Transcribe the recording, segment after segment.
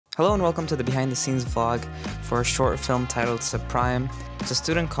Hello and welcome to the behind the scenes vlog for a short film titled Subprime. It's a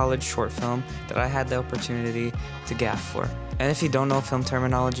student college short film that I had the opportunity to gaff for. And if you don't know film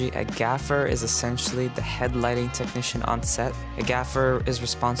terminology, a gaffer is essentially the head lighting technician on set. A gaffer is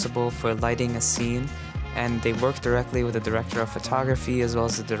responsible for lighting a scene, and they work directly with the director of photography as well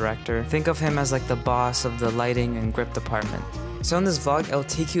as the director. Think of him as like the boss of the lighting and grip department. So in this vlog, I'll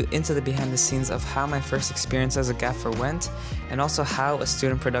take you into the behind the scenes of how my first experience as a gaffer went, and also how a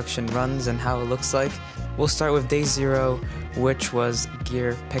student production runs and how it looks like. We'll start with day 0, which was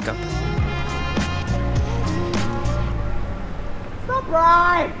gear pickup.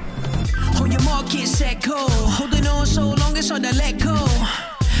 Subprime! Hold your market set go. Holding on so long it's hard to let go.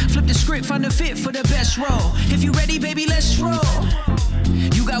 Flip the script, find the fit for the best role. If you ready, baby, let's roll.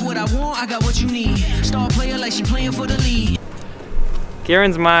 You got what I want, I got what you need. Star player like she playing for the lead.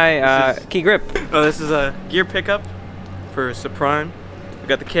 Kieran's my key grip. Oh, this is a gear pickup for Subprime. We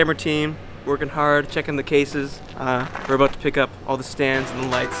got the camera team working hard, checking the cases. We're about to pick up all the stands and the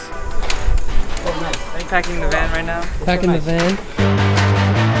lights. Oh, nice. Are you packing the van right now? Packing the van.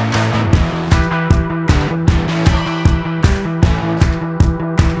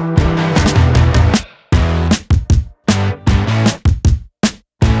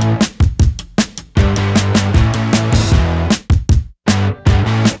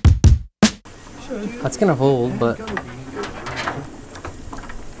 That's gonna hold, but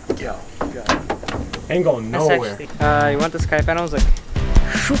ain't going nowhere. You want the sky panels like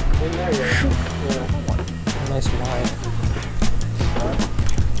In there, yeah. nice wide.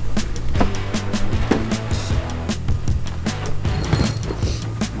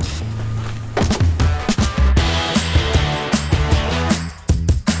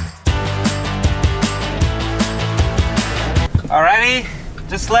 Alrighty,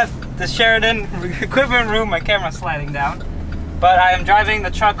 just left the Sheridan equipment room. My camera's sliding down, but I am driving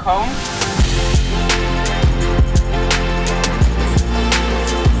the truck home.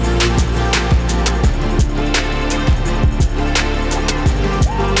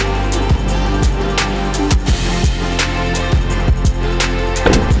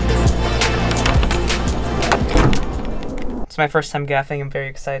 It's my first time gaffing. I'm very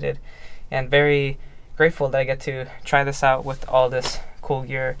excited and very grateful that I get to try this out with all this cool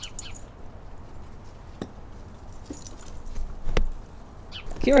gear.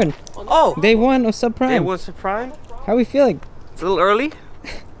 Kieran, Oh! day 1 of Subprime. Day 1 Subprime? How are we feeling? It's a little early.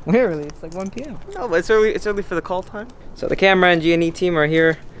 We're early. It's like 1 p.m. No, but it's early for the call time. So the camera and G&E team are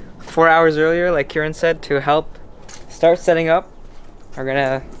here 4 hours earlier, like Kieran said, to help start setting up. We're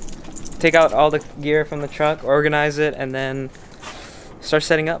gonna take out all the gear from the truck, organize it, and then start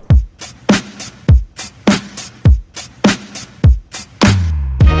setting up.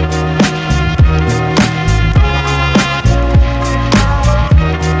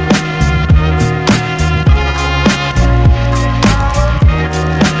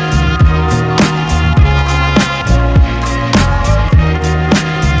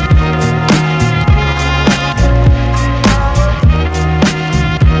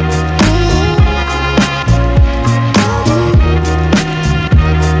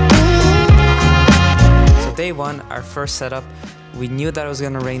 Day 1, our first setup, we knew that it was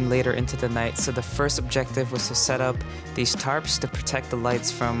going to rain later into the night, so the first objective was to set up these tarps to protect the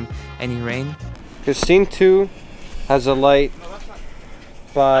lights from any rain. Because scene 2 has a light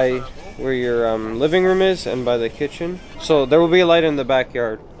by where your living room is and by the kitchen. So there will be a light in the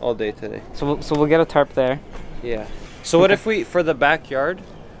backyard all day today. So we'll get a tarp there. Yeah. So what if we, for the backyard,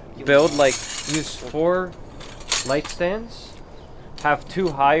 build use 4 light stands? Have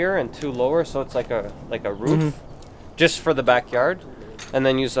 2 higher and 2 lower, so it's like a roof, just for the backyard, and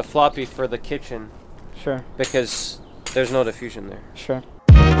then use a floppy for the kitchen. Sure. Because there's no diffusion there. Sure.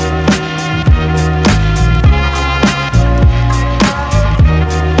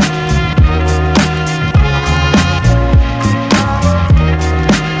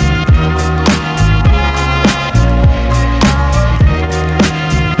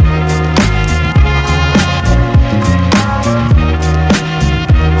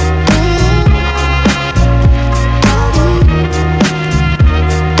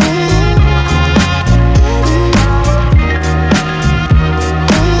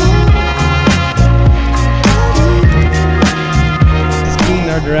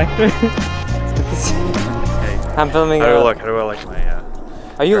 Director. I'm filming. How do I look my?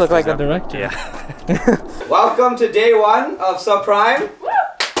 Oh, you look like a director. Yeah. Welcome to day 1 of Subprime.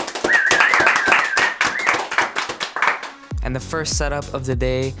 And the first setup of the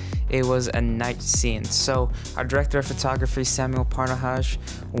day it was a night scene. So our director of photography, Samuel Parnahaj,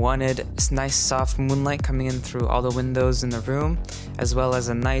 wanted nice soft moonlight coming in through all the windows in the room, as well as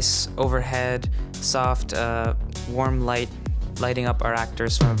a nice overhead, soft, warm light lighting up our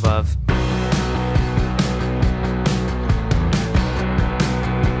actors from above.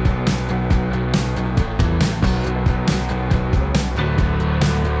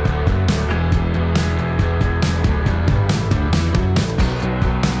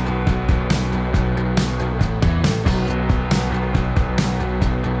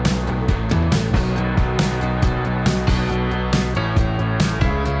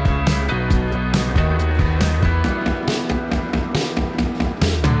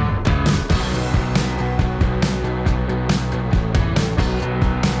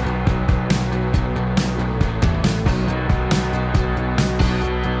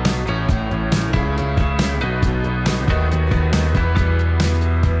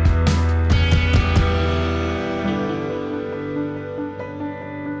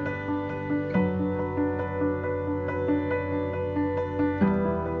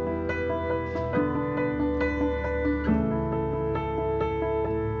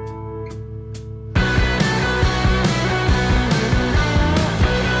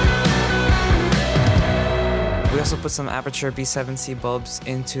 We also put some aperture B7C bulbs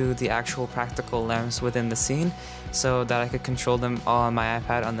into the actual practical lamps within the scene so that I could control them all on my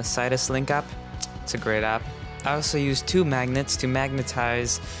iPad on the Sidus Link app. It's a great app. I also used 2 magnets to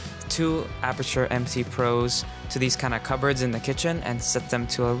magnetize 2 Aperture MT Pros to these kind of cupboards in the kitchen and set them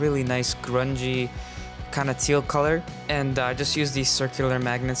to a really nice grungy kind of teal color. And I just used these circular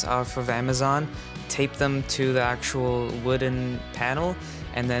magnets off of Amazon, tape them to the actual wooden panel,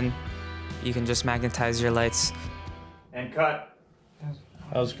 and then you can just magnetize your lights. And cut.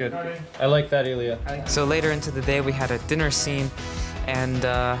 That was good. I like that, Ilya. So later into the day we had a dinner scene, and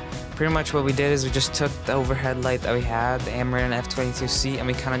pretty much what we did is we just took the overhead light that we had, the Amaran F22C, and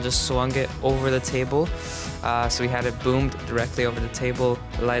we kind of just swung it over the table. So we had it boomed directly over the table,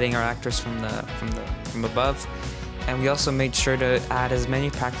 lighting our actors from above. And we also made sure to add as many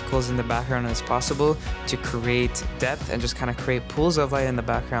practicals in the background as possible to create depth and just kind of create pools of light in the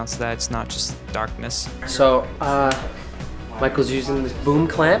background so that it's not just darkness. So, Michael's using this boom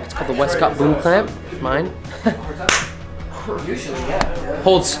clamp. It's called the Westcott boom clamp. Mine.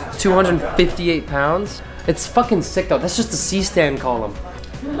 Holds 258 pounds. It's fucking sick though. That's just a C-stand column.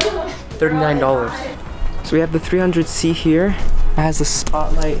 $39. So we have the 300C here. It has a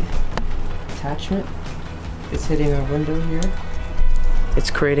spotlight attachment. It's hitting our window here.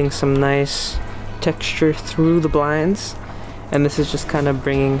 It's creating some nice texture through the blinds, and this is just kind of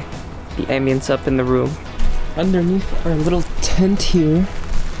bringing the ambience up in the room. Underneath our little tent here,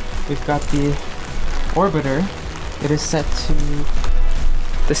 we've got the orbiter. It is set to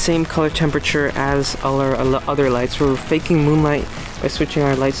the same color temperature as all our other lights. We're faking moonlight by switching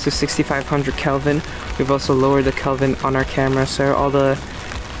our lights to 6500 Kelvin. We've also lowered the Kelvin on our camera, so all the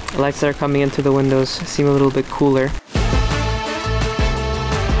lights that are coming into the windows seem a little bit cooler.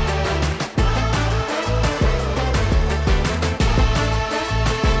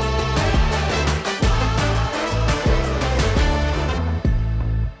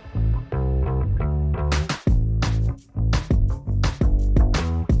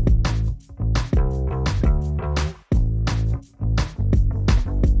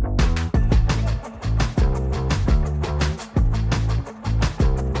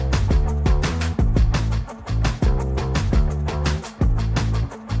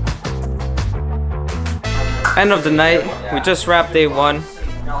 End of the night. We just wrapped day 1.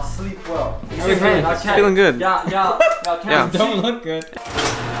 Y'all sleep well. Feeling good. Y'all Don't look good.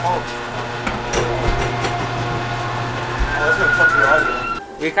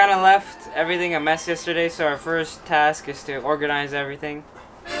 We kind of left everything a mess yesterday, so our first task is to organize everything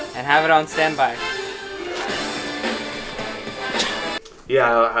and have it on standby.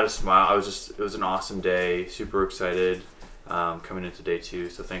 Yeah, I had a smile. It was an awesome day. Super excited coming into day 2.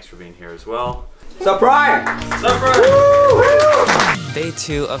 So thanks for being here as well. Subprime! Day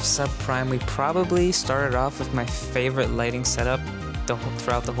 2 of Subprime, we probably started off with my favorite lighting setup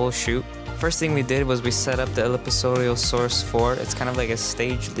throughout the whole shoot. First thing we did was we set up the Ellipsoidal Source 4. It's kind of like a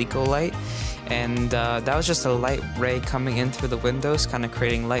stage LECO light, and that was just a light ray coming in through the windows, kind of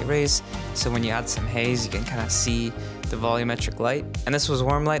creating light rays, so when you add some haze you can kind of see the volumetric light. And this was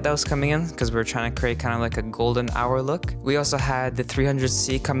warm light that was coming in because we were trying to create kind of like a golden hour look. We also had the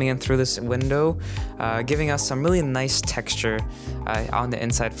 300C coming in through this window, giving us some really nice texture on the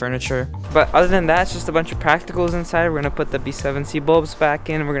inside furniture. But other than that, it's just a bunch of practicals inside. We're gonna put the B7C bulbs back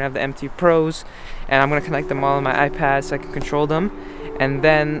in, we're gonna have the MT Pros, and I'm gonna connect them all on my iPad so I can control them. And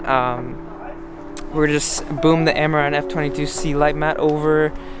then we're just boom the Amaran F22C light mat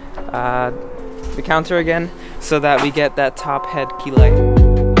over the counter again so that we get that top head key light.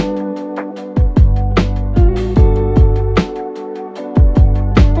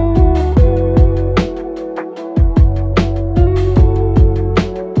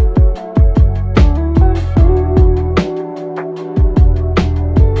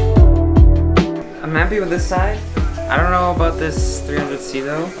 I'm happy with this side. I don't know about this 300C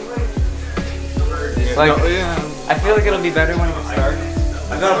though. Like, I feel like it'll be better when it starts.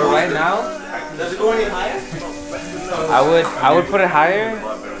 But right now, Does it go any higher? I would put it higher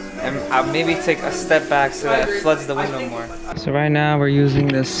and I'll maybe take a step back so that it floods the window more. So right now we're using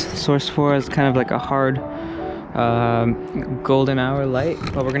this Source 4 as kind of like a hard golden hour light,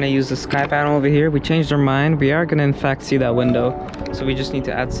 but we're gonna use the sky panel over here. We changed our mind. We are gonna in fact see that window, so we just need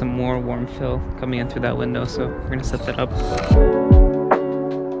to add some more warm fill coming in through that window. So we're gonna set that up.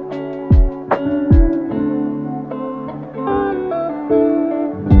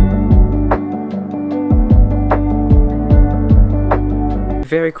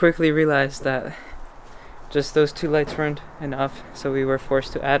 Very quickly realized that just those two lights weren't enough, so we were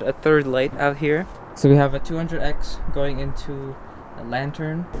forced to add a third light out here. So we have a 200X going into a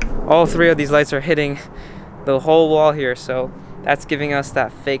lantern. All three of these lights are hitting the whole wall here, so that's giving us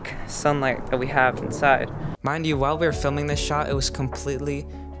that fake sunlight that we have inside. Mind you, while we were filming this shot, it was completely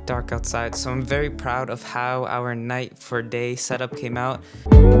dark outside, so I'm very proud of how our night for day setup came out.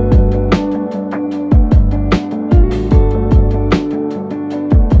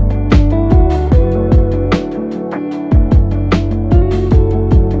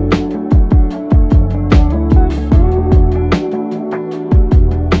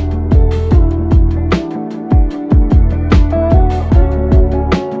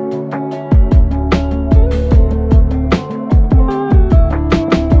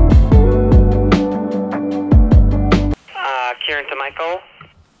 To Michael.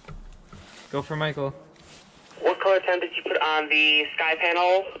 Go for Michael. What color temp did you put on the sky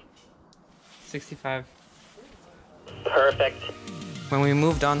panel? 65. Perfect. When we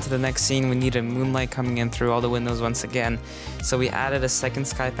moved on to the next scene, we needed moonlight coming in through all the windows once again. So we added a second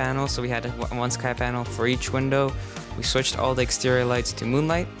sky panel, so we had one sky panel for each window. We switched all the exterior lights to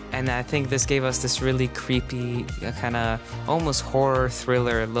moonlight, and I think this gave us this really creepy, kind of almost horror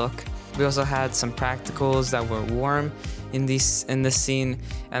thriller look. We also had some practicals that were warm in this scene,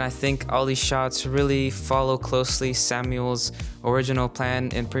 and I think all these shots really follow closely Samuel's original plan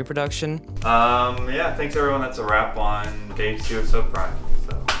in pre-production. Yeah, thanks everyone. That's a wrap on day 2 of Subprime.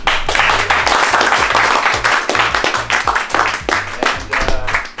 So.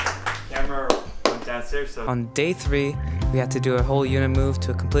 And camera went downstairs. So. On day 3, we had to do a whole unit move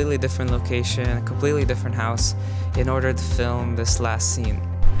to a completely different location, a completely different house, in order to film this last scene.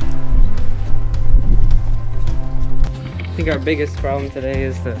 I think our biggest problem today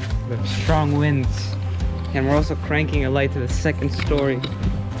is the strong winds, and we're also cranking a light to the 2nd story.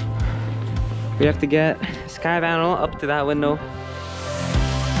 We have to get a sky panel up to that window.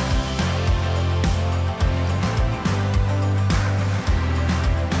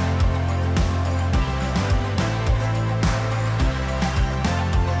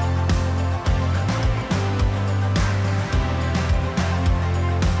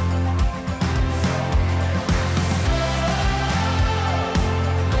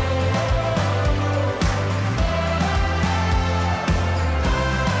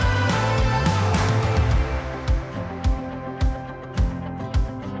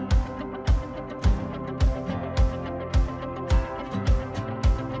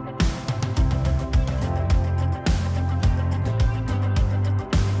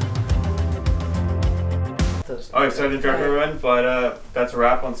 Oh, excited to interrupt everyone, but that's a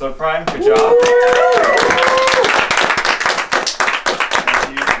wrap on Subprime. Good job.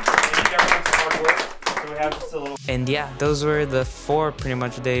 Thank you everyone for hard work. So we have just a little. And yeah, those were the 4 pretty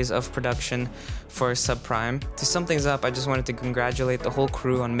much days of production for Subprime. To sum things up, I just wanted to congratulate the whole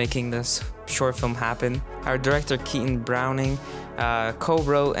crew on making this short film happen. Our director Keaton Browning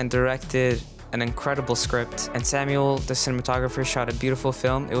co-wrote and directed an incredible script, and Samuel, the cinematographer, shot a beautiful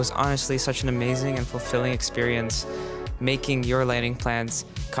film. It was honestly such an amazing and fulfilling experience making your lighting plans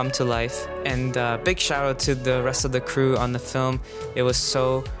come to life. And big shout out to the rest of the crew on the film. It was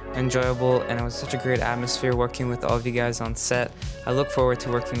so enjoyable and it was such a great atmosphere working with all of you guys on set. I look forward to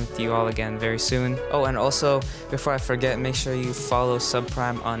working with you all again very soon. Oh, and also, before I forget, make sure you follow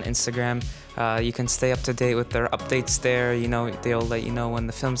Subprime on Instagram. You can stay up to date with their updates there. You know, they'll let you know when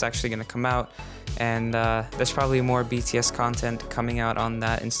the film's actually going to come out. And there's probably more BTS content coming out on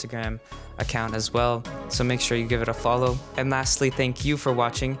that Instagram account as well. So make sure you give it a follow. And lastly, thank you for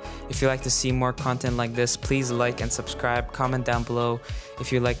watching. If you'd like to see more content like this, please like and subscribe. Comment down below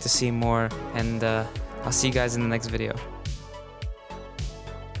if you'd like to see more. And I'll see you guys in the next video.